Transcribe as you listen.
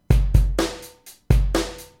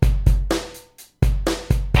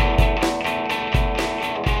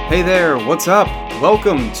Hey there, what's up?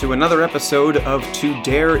 Welcome to another episode of To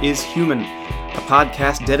Dare Is Human, a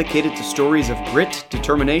podcast dedicated to stories of grit,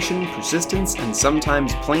 determination, persistence, and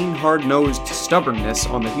sometimes plain hard-nosed stubbornness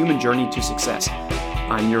on the human journey to success.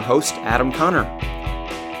 I'm your host, Adam Connor.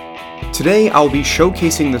 Today I'll be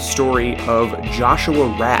showcasing the story of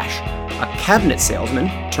Joshua Rash, a cabinet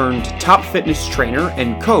salesman turned top fitness trainer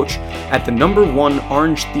and coach at the #1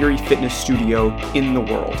 Orange Theory fitness studio in the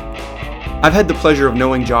world. I've had the pleasure of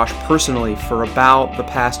knowing Josh personally for about the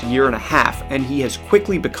past year and a half, and he has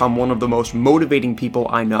quickly become one of the most motivating people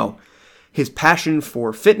I know. His passion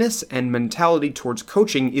for fitness and mentality towards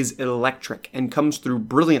coaching is electric and comes through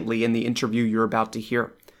brilliantly in the interview you're about to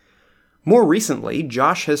hear. More recently,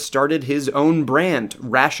 Josh has started his own brand,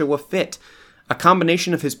 Rashua Fit, a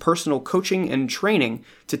combination of his personal coaching and training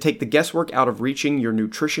to take the guesswork out of reaching your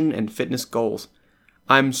nutrition and fitness goals.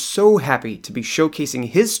 I'm so happy to be showcasing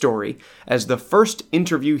his story as the first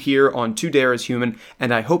interview here on To Dare Is Human,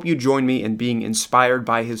 and I hope you join me in being inspired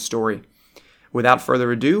by his story. Without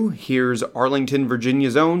further ado, here's Arlington,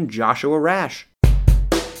 Virginia's own Joshua Rash.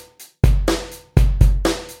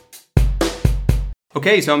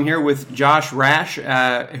 Okay, so I'm here with Josh Rash,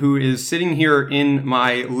 who is sitting here in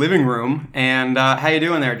my living room. And how you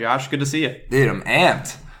doing there, Josh? Good to see you. Dude, I'm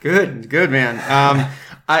amped. Good, man.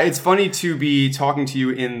 It's funny to be talking to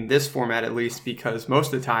you in this format, at least, because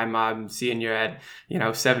most of the time I'm seeing you at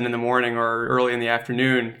 7 in the morning or early in the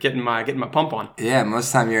afternoon, getting my pump on. Yeah, most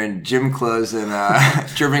of the time you're in gym clothes and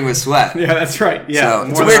dripping with sweat. Yeah, that's right. Yeah, so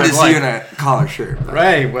it's weird to see you in a collar shirt. But.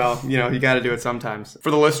 Right. Well, you got to do it sometimes. For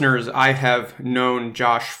the listeners, I have known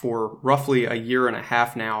Josh for roughly a year and a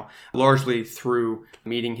half now, largely through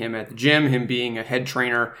meeting him at the gym, him being a head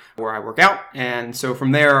trainer where I work out. And so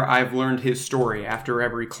from there, I've learned his story. After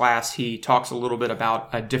every class, he talks a little bit about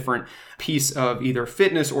a different piece of either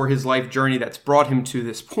fitness or his life journey that's brought him to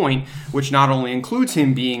this point, which not only includes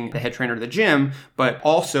him being the head trainer of the gym, but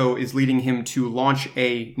also is leading him to launch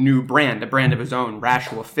a new brand, a brand of his own,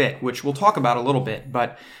 Rashua Fit, which we'll talk about a little bit.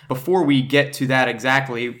 But before we get to that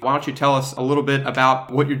exactly, why don't you tell us a little bit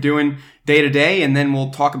about what you're doing day to day, and then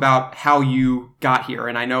we'll talk about how you got here.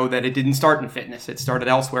 And I know that it didn't start in fitness, it started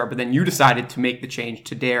elsewhere, but then you decided to make the change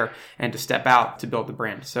to dare and to step out to build the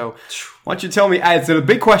brand. So why don't you tell me, it's a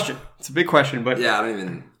big question. It's a big question, but... Yeah, I don't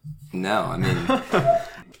even know. I mean,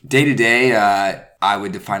 day to day, I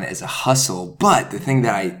would define it as a hustle, but the thing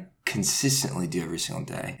that I consistently do every single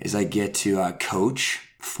day is I get to coach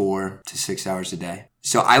 4 to 6 hours a day.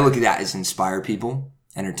 So I look at that as inspire people,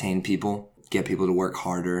 entertain people, get people to work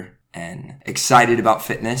harder, and excited about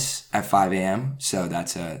fitness at 5 a.m. So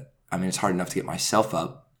it's hard enough to get myself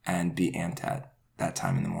up and be amped at that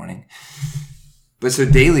time in the morning. But so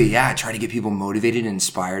daily, I try to get people motivated,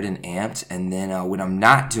 inspired, and amped. And then when I'm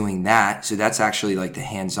not doing that, so that's actually like the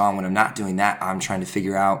hands-on. When I'm not doing that, I'm trying to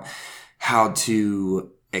figure out how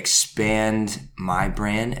to expand my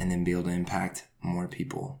brand and then be able to impact more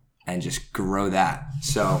people and just grow that.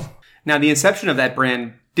 So now the inception of that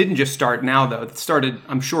brand didn't just start now, though. It started,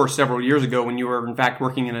 I'm sure, several years ago when you were, in fact,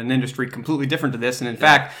 working in an industry completely different to this. And in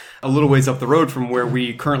fact, a little ways up the road from where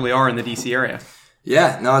we currently are in the DC area.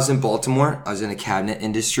 Yeah, no, I was in Baltimore. I was in the cabinet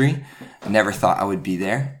industry. I never thought I would be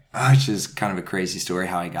there, which is kind of a crazy story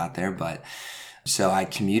how I got there. But so I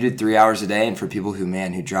commuted 3 hours a day. And for people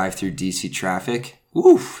who drive through DC traffic,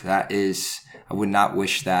 I would not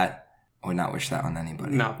wish that. I would not wish that on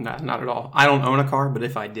anybody. No, not at all. I don't own a car, but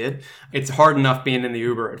if I did, it's hard enough being in the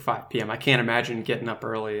Uber at 5 p.m. I can't imagine getting up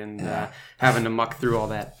early and having to muck through all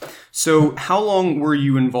that. So how long were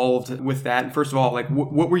you involved with that? First of all,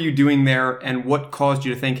 what were you doing there, and what caused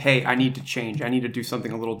you to think, hey, I need to change. I need to do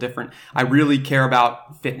something a little different. I really care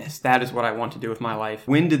about fitness. That is what I want to do with my life.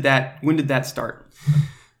 When did that start?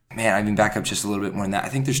 Man, I can back up just a little bit more than that. I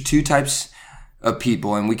think there's 2 types of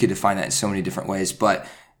people, and we could define that in so many different ways, but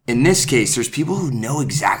in this case, there's people who know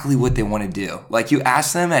exactly what they want to do. Like you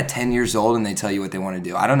ask them at 10 years old and they tell you what they want to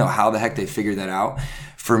do. I don't know how the heck they figured that out.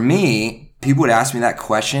 For me, people would ask me that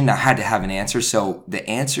question. I had to have an answer. So the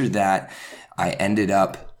answer that I ended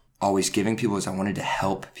up always giving people is I wanted to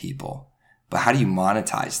help people. But how do you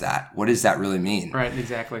monetize that? What does that really mean? Right,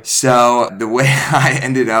 exactly. So the way I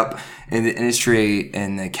ended up in the industry,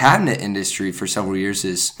 in the cabinet industry for several years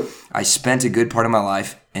is I spent a good part of my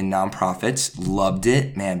life in nonprofits, loved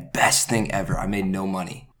it. Man, best thing ever. I made no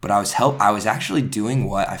money, but I was actually doing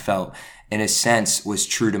what I felt in a sense was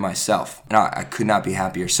true to myself. And I could not be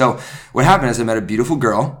happier. So what happened is I met a beautiful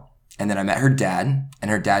girl and then I met her dad,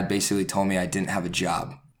 and her dad basically told me I didn't have a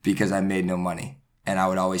job because I made no money. And I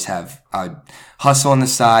would hustle on the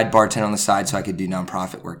side, bartend on the side so I could do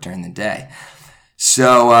nonprofit work during the day.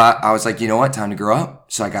 So I was like, you know what? Time to grow up.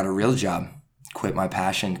 So I got a real job, quit my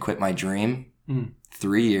passion, quit my dream.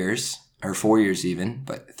 3 years, or 4 years even,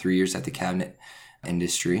 but 3 years at the cabinet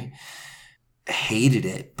industry. Hated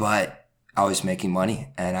it, but I was making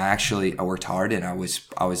money, and I worked hard, and I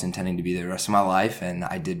was intending to be there the rest of my life, and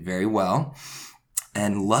I did very well.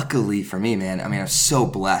 And luckily for me, man, I mean, I was so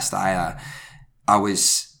blessed. I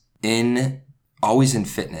was always in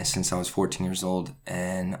fitness since I was 14 years old.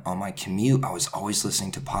 And on my commute, I was always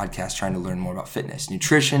listening to podcasts, trying to learn more about fitness,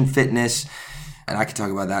 nutrition, fitness. And I could talk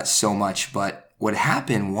about that so much. But what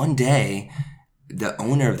happened one day, the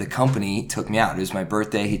owner of the company took me out. It was my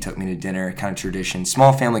birthday. He took me to dinner, kind of tradition,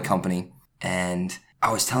 small family company. And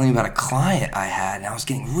I was telling him about a client I had, and I was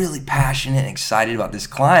getting really passionate and excited about this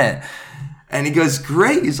client. And he goes,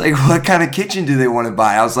 great. He's like, what kind of kitchen do they want to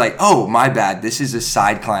buy? I was like, oh, my bad. This is a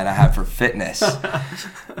side client I have for fitness.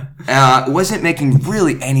 Wasn't making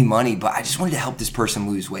really any money, but I just wanted to help this person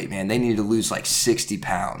lose weight, man. They needed to lose like 60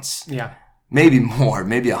 pounds. Yeah. Maybe more,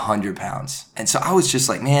 maybe 100 pounds. And so I was just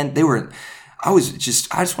like, man, I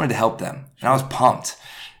just wanted to help them. And I was pumped.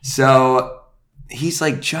 So he's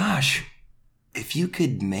like, Josh, if you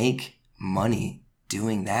could make money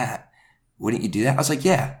doing that, wouldn't you do that? I was like,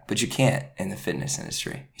 yeah, but you can't in the fitness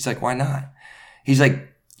industry. He's like, why not? He's like,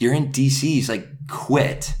 you're in DC. He's like,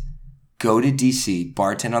 quit, go to DC,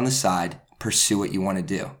 bartend on the side, pursue what you want to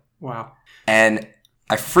do. Wow. And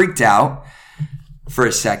I freaked out for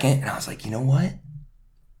a second, and I was like, you know what?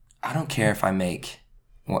 I don't care if I make,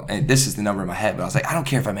 well, and this is the number in my head, but I was like, I don't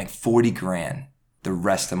care if I make 40 grand the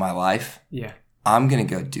rest of my life. Yeah. I'm going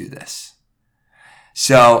to go do this.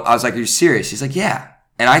 So I was like, are you serious? He's like, yeah.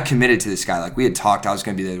 And I committed to this guy. Like, we had talked, I was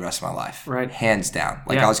going to be there the rest of my life. Right. Hands down.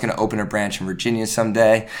 Like, I was going to open a branch in Virginia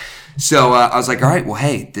someday. So I was like, all right, well,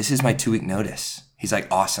 hey, this is my 2-week notice. He's like,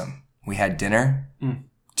 awesome. We had dinner.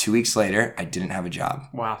 2 weeks later, I didn't have a job.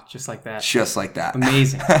 Wow. Just like that. Just like that.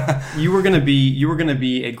 Amazing. You were going to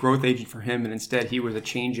be a growth agent for him, and instead he was a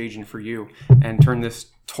change agent for you, and turned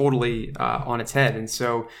this totally on its head. And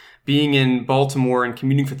so being in Baltimore and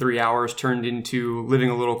commuting for 3 hours turned into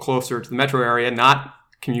living a little closer to the metro area, not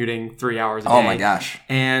commuting 3 hours a day. Oh my gosh.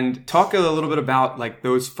 And talk a little bit about like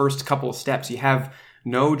those first couple of steps. You have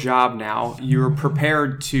no job now. You're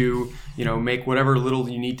prepared to, make whatever little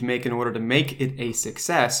you need to make in order to make it a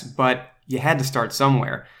success, but you had to start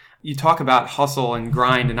somewhere. You talk about hustle and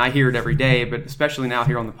grind, and I hear it every day, but especially now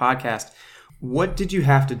here on the podcast. What did you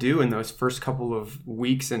have to do in those first couple of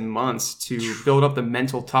weeks and months to build up the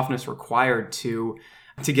mental toughness required to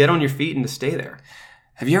get on your feet and to stay there?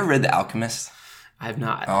 Have you ever read The Alchemist? I have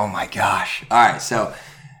not. Oh my gosh. All right. So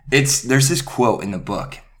there's this quote in the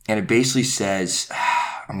book, and it basically says,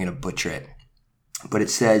 I'm going to butcher it, but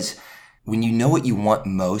it says, when you know what you want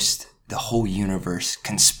most, the whole universe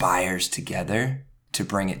conspires together to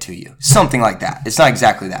bring it to you. Something like that. It's not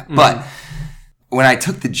exactly that. But when I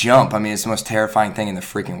took the jump, I mean, it's the most terrifying thing in the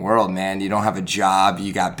freaking world, man. You don't have a job.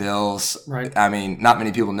 You got bills. Right. I mean, not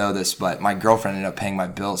many people know this, but my girlfriend ended up paying my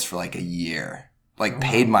bills for like a year.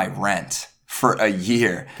 Paid my rent for a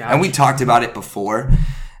year. Gotcha. And we talked about it before.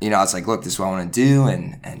 I was like, look, this is what I want to do.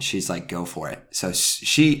 And she's like, go for it. So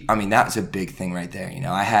that was a big thing right there.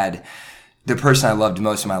 I had the person I loved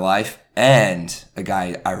most in my life and a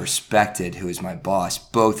guy I respected who was my boss.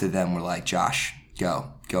 Both of them were like, Josh,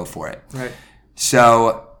 go for it. Right.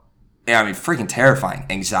 So, freaking terrifying.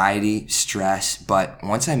 Anxiety, stress. But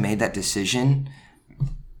once I made that decision,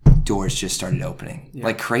 doors just started opening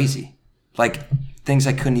like crazy. Like things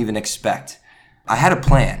I couldn't even expect. I had a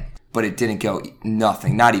plan, but it didn't go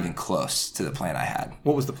nothing, not even close to the plan I had.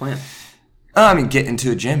 What was the plan? Get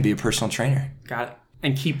into a gym, be a personal trainer. Got it.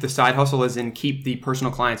 And keep the side hustle, as in keep the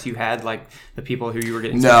personal clients you had, like the people who you were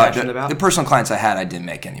getting so passionate about? The personal clients I had, I didn't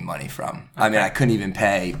make any money from. Okay. I couldn't even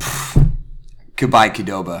pay. Could buy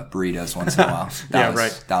Qdoba burritos once in a while. That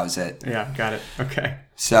was it. Yeah, got it. Okay.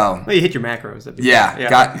 So, well, you hit your macros.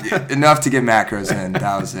 Got enough to get macros in.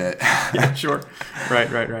 That was it. Yeah, sure.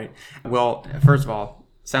 Right. Well, first of all,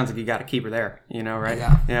 sounds like you got a keeper there, right?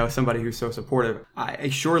 Yeah. Somebody who's so supportive.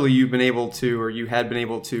 Surely you had been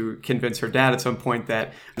able to convince her dad at some point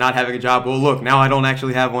that not having a job, well, look, now I don't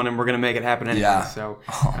actually have one and we're going to make it happen anyway. Yeah. So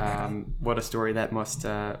what a story that must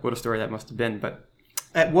have been. But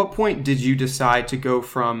at what point did you decide to go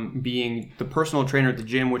from being the personal trainer at the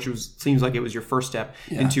gym, which seems like it was your first step,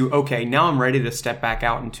 into, okay, now I'm ready to step back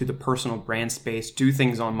out into the personal brand space, do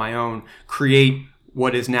things on my own, create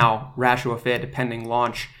what is now Rashua Fit pending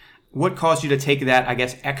launch? What caused you to take that, I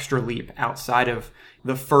guess, extra leap outside of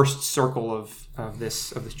the first circle of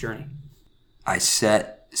this journey? I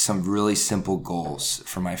set some really simple goals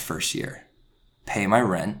for my first year. Pay my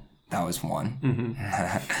rent. That was one.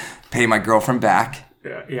 Mm-hmm. Pay my girlfriend back.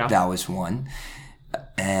 Yeah. That was one.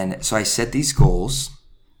 And so I set these goals,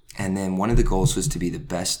 and then one of the goals was to be the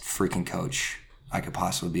best freaking coach I could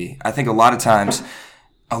possibly be. I think a lot of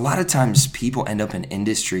times people end up in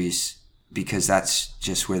industries because that's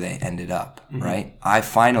just where they ended up, right?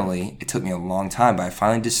 It took me a long time, but I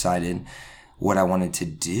finally decided what I wanted to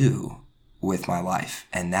do with my life.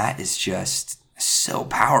 And that is just so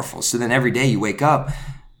powerful. So then every day you wake up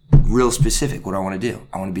real specific. What do I want to do?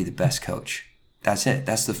 I want to be the best coach. That's it.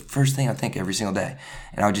 That's the first thing I think every single day.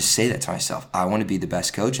 And I would just say that to myself. I want to be the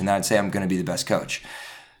best coach. And then I'd say I'm going to be the best coach.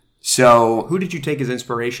 So who did you take as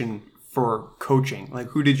inspiration for coaching? Like,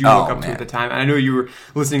 who did you look up to at the time? I know you were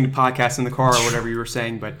listening to podcasts in the car or whatever you were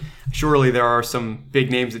saying, but surely there are some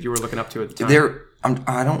big names that you were looking up to at the time.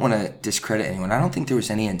 I don't want to discredit anyone. I don't think there was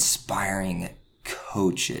any inspiring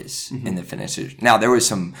coaches in the fitness industry. Now, there were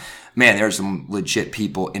some legit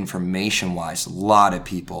people, information-wise, a lot of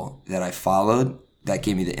people that I followed that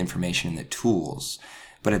gave me the information and the tools.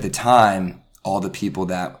 But at the time, all the people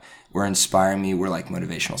that were inspiring me were like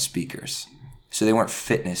motivational speakers. So they weren't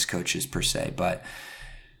fitness coaches per se, but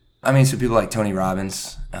I mean, so people like Tony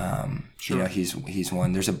Robbins, Sure. You know, he's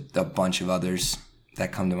one. There's a bunch of others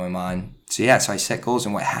that come to my mind. So yeah, so I set goals,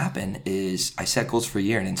 and what happened is I set goals for a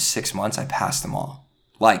year, and in 6 months I passed them all.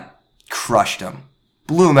 Like, crushed them.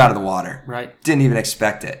 Blew them out of the water. Right. Didn't even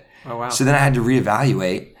expect it. Oh, wow. So then I had to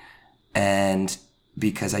reevaluate, and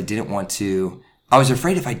because I didn't want to, I was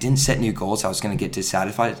afraid if I didn't set new goals, I was going to get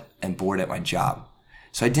dissatisfied and bored at my job.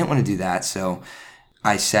 So I didn't want to do that. So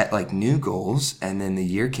I set like new goals, and then the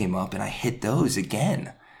year came up and I hit those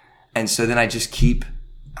again. And so then you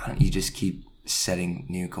just keep setting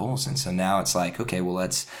new goals. And so now it's like, okay, well,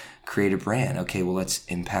 let's create a brand. Okay, well, let's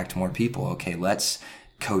impact more people. Okay, let's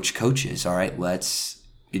coach coaches. All right,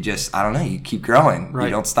 you keep growing. Right.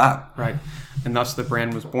 You don't stop. Right. And thus the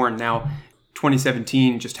brand was born. Now,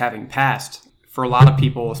 2017 just having passed, for a lot of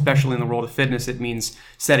people, especially in the world of fitness, it means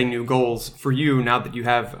setting new goals. For you, now that you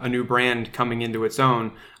have a new brand coming into its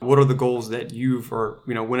own, what are the goals that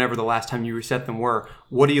whenever the last time you reset them were,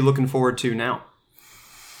 what are you looking forward to now?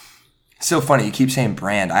 So funny. You keep saying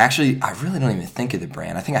brand. I really don't even think of the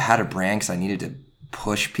brand. I think I had a brand because I needed to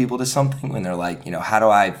push people to something when they're like, how do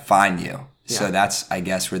I find you? Yeah. So that's, I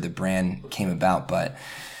guess, where the brand came about. But,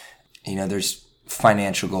 there's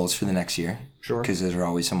financial goals for the next year. Sure. Because those are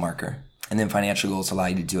always a marker. And then financial goals allow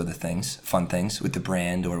you to do other things, fun things with the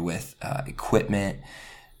brand or with equipment.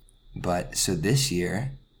 But so this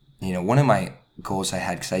year, one of my goals I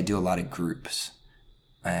had, because I do a lot of groups.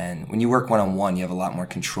 And when you work one-on-one, you have a lot more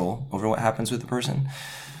control over what happens with the person.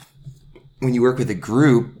 When you work with a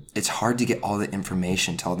group, it's hard to get all the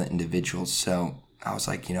information to all the individuals. So I was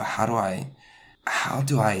like, how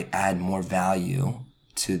do I add more value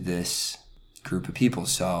to this group of people?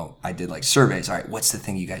 So I did like surveys. All right, what's the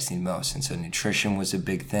thing you guys need most? And so nutrition was a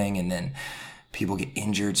big thing. And then people get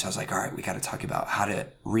injured. So I was like, all right, we got to talk about how to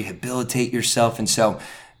rehabilitate yourself. And so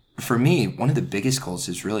for me, one of the biggest goals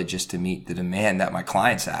is really just to meet the demand that my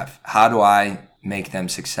clients have. How do I make them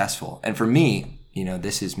successful? And for me,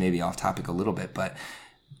 this is maybe off topic a little bit, but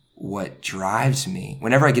what drives me,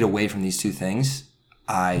 whenever I get away from these two things,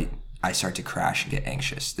 I start to crash and get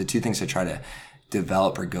anxious. The two things I try to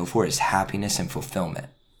develop or go for is happiness and fulfillment.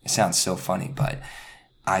 It sounds so funny, but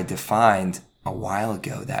I defined a while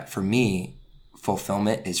ago that for me,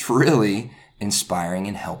 fulfillment is really inspiring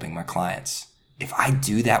and helping my clients. If I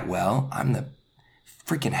do that well, I'm the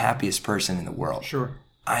freaking happiest person in the world. Sure.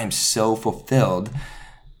 I am so fulfilled,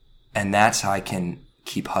 and that's how I can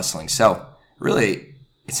keep hustling. So really,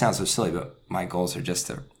 it sounds so silly, but my goals are just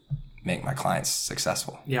to make my clients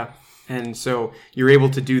successful. Yeah. And so you're able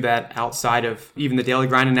to do that outside of even the daily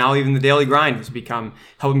grind. And now even the daily grind has become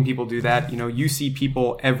helping people do that. You see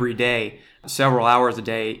people every day, several hours a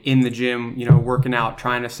day in the gym, working out,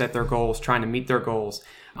 trying to set their goals, trying to meet their goals.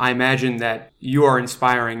 I imagine that you are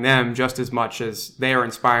inspiring them just as much as they are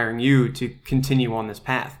inspiring you to continue on this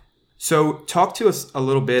path. So talk to us a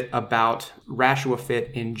little bit about Rashua Fit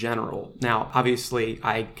in general. Now, obviously,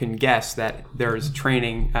 I can guess that there's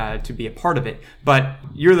training to be a part of it, but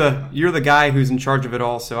you're the guy who's in charge of it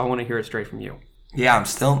all, so I want to hear it straight from you. Yeah, I'm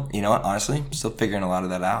still, honestly, I'm still figuring a lot of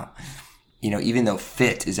that out. Even though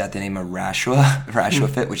Fit is at the name of Rashua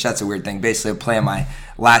Fit, which that's a weird thing. Basically, a play on my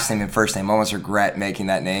last name and first name. I almost regret making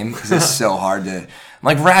that name because it's so hard to. I'm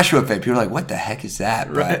like, Rashua Fit. People are like, what the heck is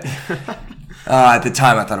that? But at the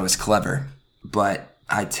time, I thought it was clever. But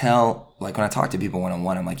when I talk to people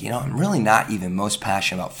one-on-one, I'm like, I'm really not even most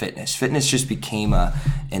passionate about fitness. Fitness just became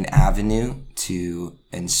an avenue to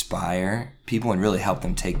inspire people and really help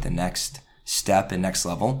them take the next step and next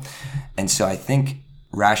level. And so I think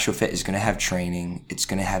Ratio Fit is going to have training. It's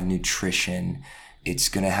going to have nutrition. It's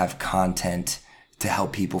going to have content to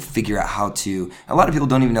help people figure out how to. A lot of people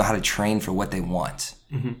don't even know how to train for what they want.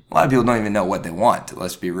 Mm-hmm. A lot of people don't even know what they want.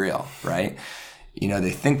 Let's be real, right?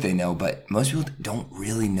 They think they know, but most people don't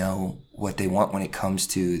really know what they want when it comes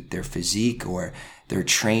to their physique or their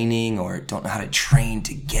training, or don't know how to train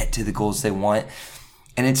to get to the goals they want.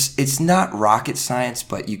 And it's not rocket science,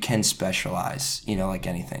 but you can specialize, like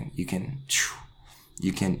anything. You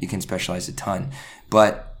can specialize a ton.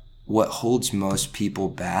 But what holds most people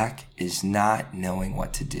back is not knowing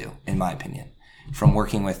what to do, in my opinion. From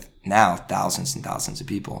working with now thousands and thousands of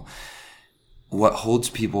people, what holds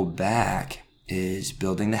people back is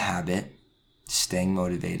building the habit, staying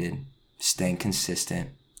motivated, staying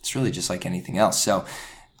consistent. It's really just like anything else. So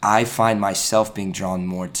I find myself being drawn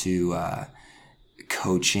more to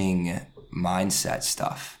coaching mindset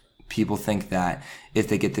stuff. People think that if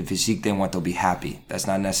they get the physique they want, they'll be happy. That's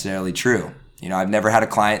not necessarily true. I've never had a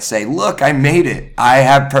client say, look, I made it. I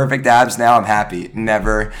have perfect abs now. I'm happy.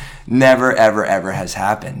 Never, ever, ever has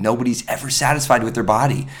happened. Nobody's ever satisfied with their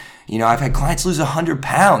body. I've had clients lose 100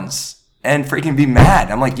 pounds and freaking be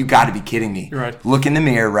mad. I'm like, you got to be kidding me. Right. Look in the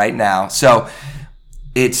mirror right now. So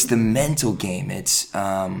it's the mental game. It's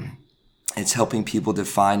helping people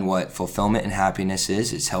define what fulfillment and happiness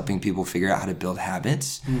is. It's helping people figure out how to build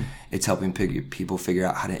habits. It's helping people figure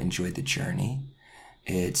out how to enjoy the journey.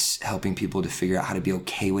 It's helping people to figure out how to be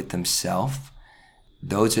okay with themselves.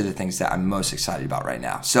 Those are the things that I'm most excited about right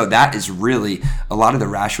now. So that is really, a lot of the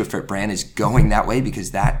Ratio Fit brand is going that way because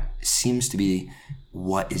that seems to be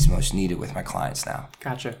what is most needed with my clients now.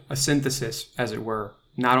 Gotcha. A synthesis, as it were,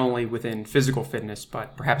 not only within physical fitness,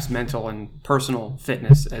 but perhaps mental and personal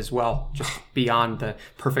fitness as well, just beyond the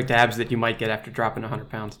perfect abs that you might get after dropping 100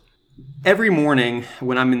 pounds. Every morning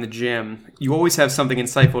when I'm in the gym, you always have something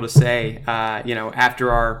insightful to say,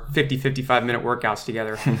 after our 55-minute workouts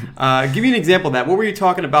together. Give me an example of that. What were you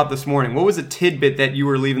talking about this morning? What was a tidbit that you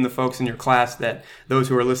were leaving the folks in your class that those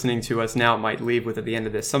who are listening to us now might leave with at the end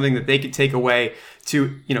of this? Something that they could take away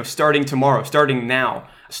to, starting tomorrow, starting now,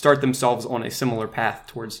 start themselves on a similar path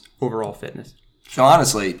towards overall fitness. So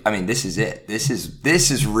honestly, this is it. This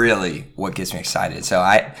is really what gets me excited. So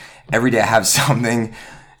every day I have something.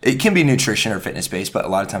 It can be nutrition or fitness based, but a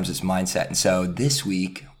lot of times it's mindset. And so this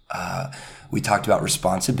week, we talked about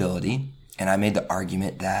responsibility, and I made the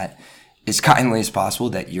argument that as kindly as possible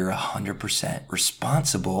that you're 100%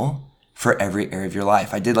 responsible for every area of your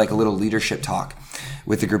life. I did like a little leadership talk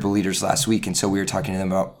with a group of leaders last week, and so we were talking to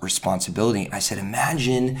them about responsibility. And I said,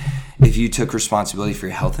 imagine if you took responsibility for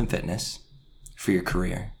your health and fitness, for your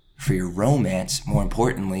career, for your romance, more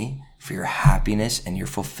importantly, for your happiness and your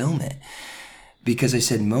fulfillment. Because I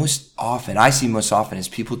said most often is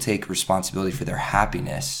people take responsibility for their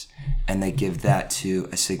happiness and they give that to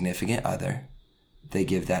a significant other. They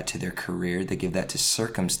give that to their career. They give that to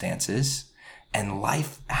circumstances, and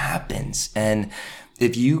life happens. And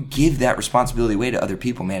if you give that responsibility away to other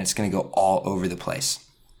people, man, it's going to go all over the place.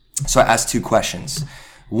 So I asked 2 questions.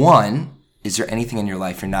 One, is there anything in your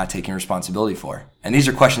life you're not taking responsibility for? And these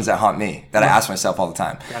are questions that haunt me, that I ask myself all the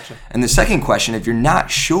time. Gotcha. And the second question, if you're not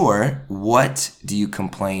sure, what do you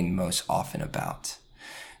complain most often about?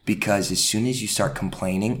 Because as soon as you start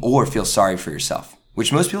complaining or feel sorry for yourself,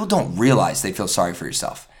 which most people don't realize they feel sorry for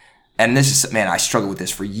yourself. And this is, man, I struggled with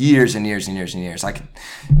this for years and years and years and years. I could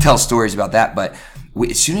tell stories about that, but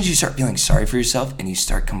as soon as you start feeling sorry for yourself and you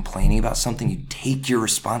start complaining about something, you take your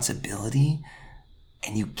responsibility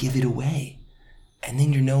and you give it away. And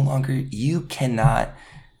then you cannot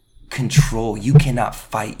control, you cannot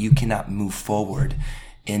fight, you cannot move forward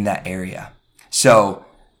in that area. So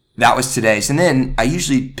that was today's. And then I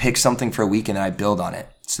usually pick something for a week and then I build on it.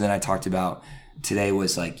 So then I talked about, today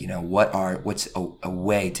was like, what's a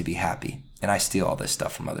way to be happy? And I steal all this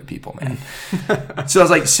stuff from other people, man. So I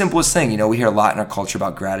was like, simplest thing, we hear a lot in our culture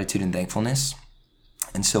about gratitude and thankfulness.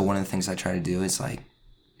 And so one of the things I try to do is like,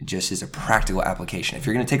 just as a practical application. If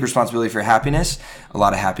you're going to take responsibility for happiness, a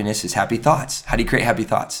lot of happiness is happy thoughts. How do you create happy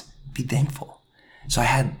thoughts? Be thankful. So I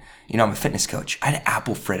had, I'm a fitness coach. I had an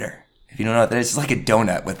apple fritter. If you don't know what that is, it's like a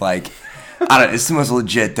donut with like, I don't know, it's the most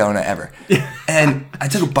legit donut ever. And I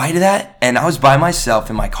took a bite of that and I was by myself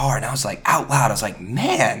in my car and I was like out loud, I was like,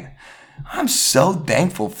 man, I'm so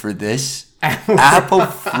thankful for this apple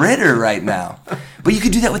fritter right now. But you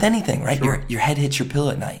could do that with anything, right? Sure. Your head hits your pillow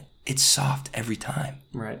at night. It's soft every time.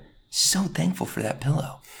 Right. So thankful for that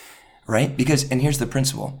pillow, right? Because, and here's the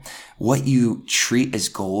principle. What you treat as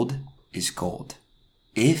gold is gold.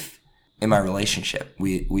 If in my relationship,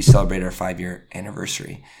 we celebrated our 5-year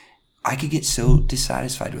anniversary, I could get so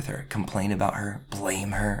dissatisfied with her, complain about her,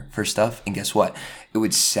 blame her for stuff. And guess what? It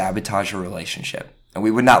would sabotage a relationship. And we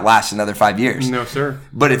would not last another 5 years. No, sir.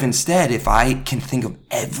 But if I can think of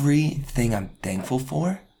everything I'm thankful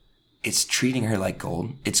for, it's treating her like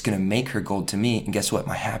gold. It's going to make her gold to me. And guess what?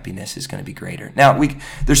 My happiness is going to be greater. Now,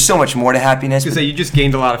 there's so much more to happiness. You say you just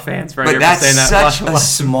gained a lot of fans, right? But that's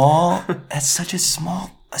such a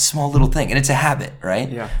small little thing. And it's a habit, right?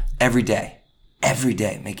 Yeah. Every day,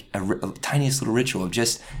 make a tiniest little ritual of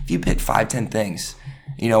just, if you pick 5-10 things,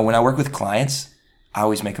 when I work with clients, I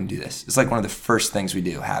always make them do this. It's like one of the first things we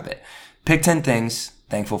do, habit. Pick 10 things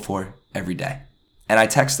thankful for every day. And I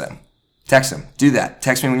text them. Do that.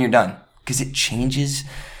 Text me when you're done. Because it changes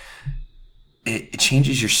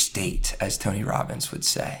your state, as Tony Robbins would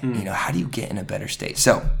say. How do you get in a better state?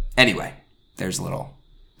 So anyway, there's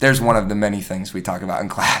one of the many things we talk about in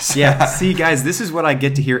class. Yeah. See, guys, this is what I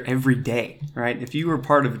get to hear every day, right? If you were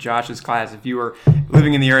part of Josh's class, if you were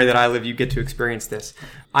living in the area that I live, you get to experience this.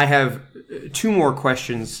 I have 2 more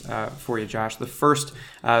questions for you, Josh. The first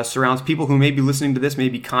surrounds people who may be listening to this, may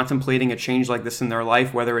be contemplating a change like this in their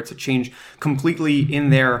life, whether it's a change completely in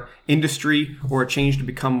their industry or a change to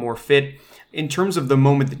become more fit. In terms of the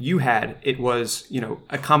moment that you had, it was,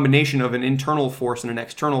 a combination of an internal force and an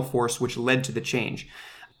external force which led to the change.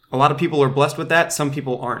 A lot of people are blessed with that. Some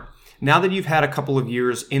people aren't. Now that you've had a couple of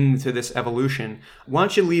years into this evolution, why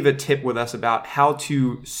don't you leave a tip with us about how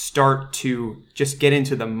to start to just get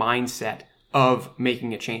into the mindset of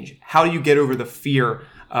making a change? How do you get over the fear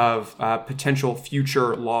of potential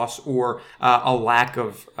future loss or a lack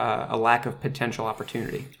of potential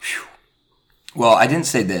opportunity? Well, I didn't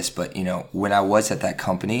say this, but when I was at that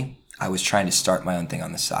company, I was trying to start my own thing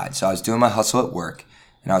on the side. So I was doing my hustle at work,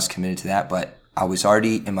 and I was committed to that, but I was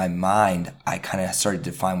already in my mind, I kind of started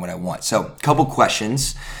to define what I want. So a couple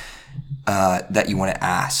questions that you want to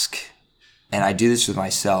ask. And I do this with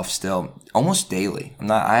myself still almost daily.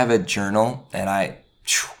 I have a journal and I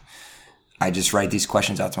just write these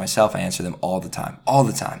questions out to myself. I answer them all the time.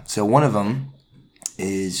 So one of them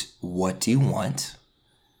is, what do you want?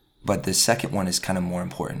 But the second one is kind of more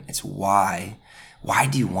important. It's why. Why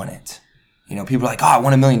do you want it? People are like, I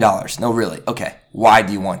want $1 million. No, really. Okay. Why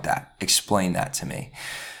do you want that? Explain that to me.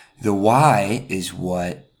 The why is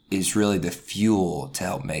what is really the fuel to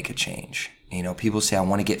help make a change. People say, I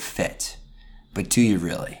want to get fit. But do you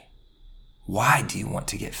really? Why do you want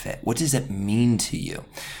to get fit? What does that mean to you?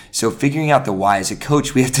 So figuring out the why, as a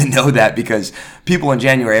coach, we have to know that, because people in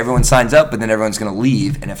January, everyone signs up, but then everyone's going to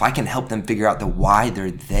leave. And if I can help them figure out the why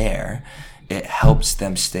they're there, it helps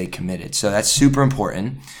them stay committed. So that's super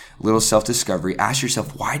important. Little self-discovery. Ask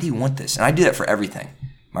yourself, why do you want this? And I do that for everything.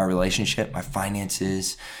 My relationship, my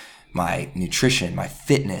finances, my nutrition, my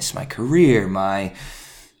fitness, my career, my,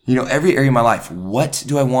 every area of my life. What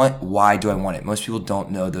do I want? Why do I want it? Most people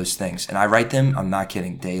don't know those things. And I write them, I'm not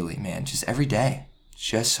kidding, daily, man, just every day.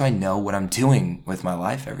 Just so I know what I'm doing with my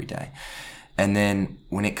life every day. And then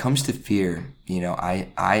when it comes to fear,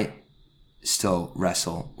 I still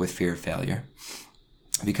wrestle with fear of failure.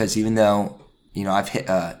 Because even though, I've hit,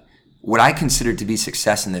 what I consider to be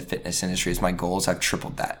success in the fitness industry is my goals. I've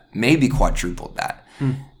tripled that, maybe quadrupled that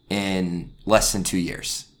in less than 2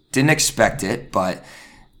 years. Didn't expect it, but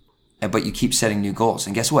you keep setting new goals.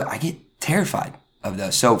 And guess what? I get terrified of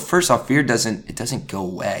those. So first off, fear doesn't go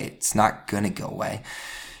away. It's not going to go away.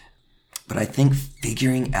 But I think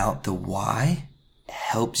figuring out the why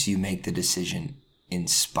helps you make the decision in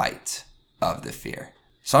spite of the fear.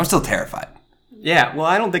 So I'm still terrified. Yeah, well,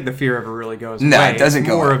 I don't think the fear ever really goes away. No, it doesn't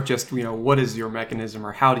go away. It's more of just, what is your mechanism,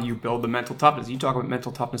 or how do you build the mental toughness? You talk about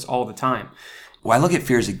mental toughness all the time. Well, I look at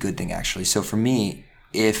fear as a good thing, actually. So for me,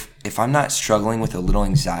 if I'm not struggling with a little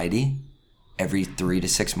anxiety every 3 to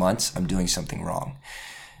 6 months, I'm doing something wrong.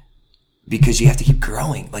 Because you have to keep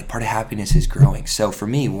growing. Like, part of happiness is growing. So for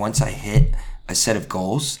me, once I hit a set of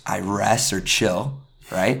goals, I rest or chill,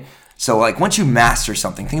 right? So like once you master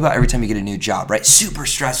something, think about every time you get a new job, right? Super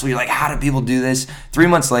stressful. You're like, how do people do this? 3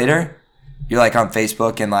 months later, you're like on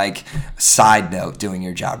Facebook and like side note doing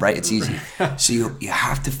your job, right? It's easy. So you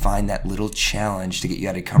have to find that little challenge to get you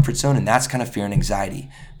out of your comfort zone. And that's kind of fear and anxiety,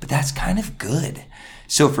 but that's kind of good.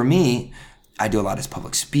 So for me, I do a lot of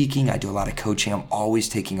public speaking. I do a lot of coaching. I'm always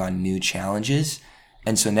taking on new challenges.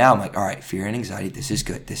 And so now I'm like, all right, fear and anxiety, this is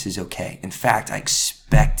good. This is okay. In fact, I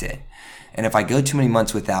expect it. And if I go too many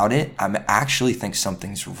months without it, I actually think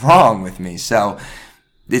something's wrong with me. So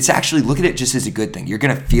it's actually, look at it just as a good thing. You're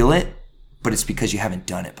going to feel it, but it's because you haven't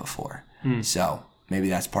done it before. So maybe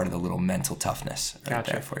that's part of the little mental toughness right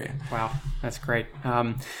there for you. Wow, that's great.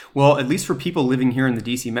 Well, at least for people living here in the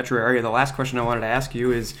DC metro area, the last question I wanted to ask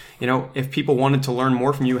you is, if people wanted to learn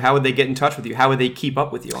more from you, how would they get in touch with you? How would they keep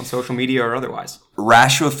up with you on social media or otherwise?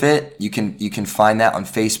 Rashua Fit, you can find that on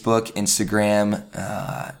Facebook, Instagram,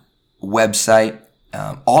 website.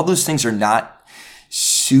 All those things are not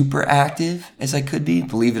super active as I could be,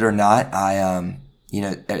 believe it or not. I,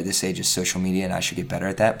 at this age of social media, and I should get better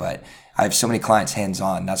at that, but I have so many clients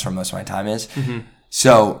hands-on. That's where most of my time is. Mm-hmm.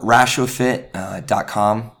 So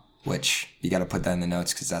rashuafit.com, which you got to put that in the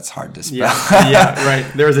notes because that's hard to spell. Yeah, right.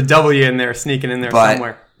 There was a W in there, sneaking in there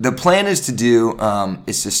somewhere. The plan is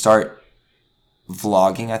to start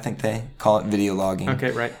vlogging, I think they call it, video logging.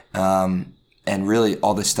 Okay, right. And really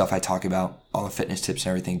all this stuff I talk about, all the fitness tips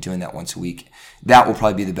and everything, doing that once a week. That will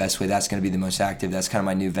probably be the best way. That's going to be the most active. That's kind of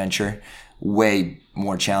my new venture. Way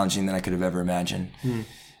more challenging than I could have ever imagined.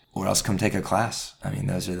 Or else come take a class. I mean,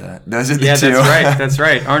 those are the two. Yeah, that's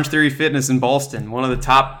right. Orange Theory Fitness in Ballston, one of the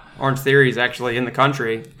top Orange Theories actually in the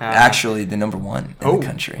country. Actually, the number one in the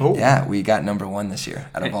country. Oh. Yeah, we got number one this year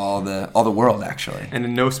out of all the world, actually. And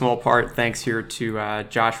in no small part, thanks here to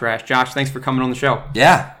Josh Rash. Josh, thanks for coming on the show.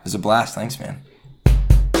 Yeah, it was a blast. Thanks, man.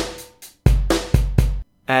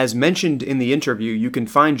 As mentioned in the interview, you can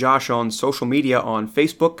find Josh on social media on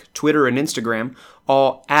Facebook, Twitter, and Instagram,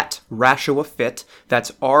 all at Rashua Fit.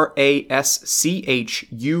 That's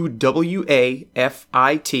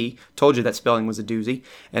RASCHUWAFIT. Told you that spelling was a doozy.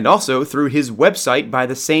 And also through his website by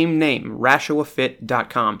the same name,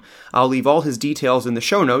 rashuafit.com. I'll leave all his details in the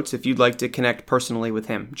show notes if you'd like to connect personally with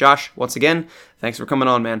him. Josh, once again, thanks for coming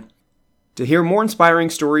on, man. To hear more inspiring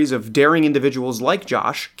stories of daring individuals like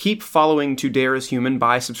Josh, keep following To Dare is Human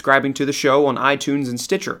by subscribing to the show on iTunes and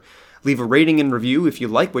Stitcher. Leave a rating and review if you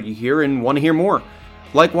like what you hear and want to hear more.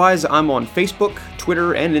 Likewise, I'm on Facebook,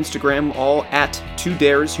 Twitter, and Instagram, all at To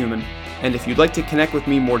Dare is Human. And if you'd like to connect with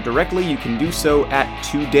me more directly, you can do so at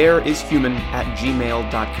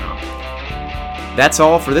todareishuman@gmail.com. That's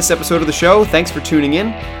all for this episode of the show. Thanks for tuning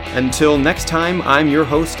in. Until next time, I'm your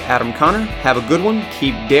host, Adam Connor. Have a good one,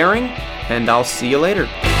 keep daring, and I'll see you later.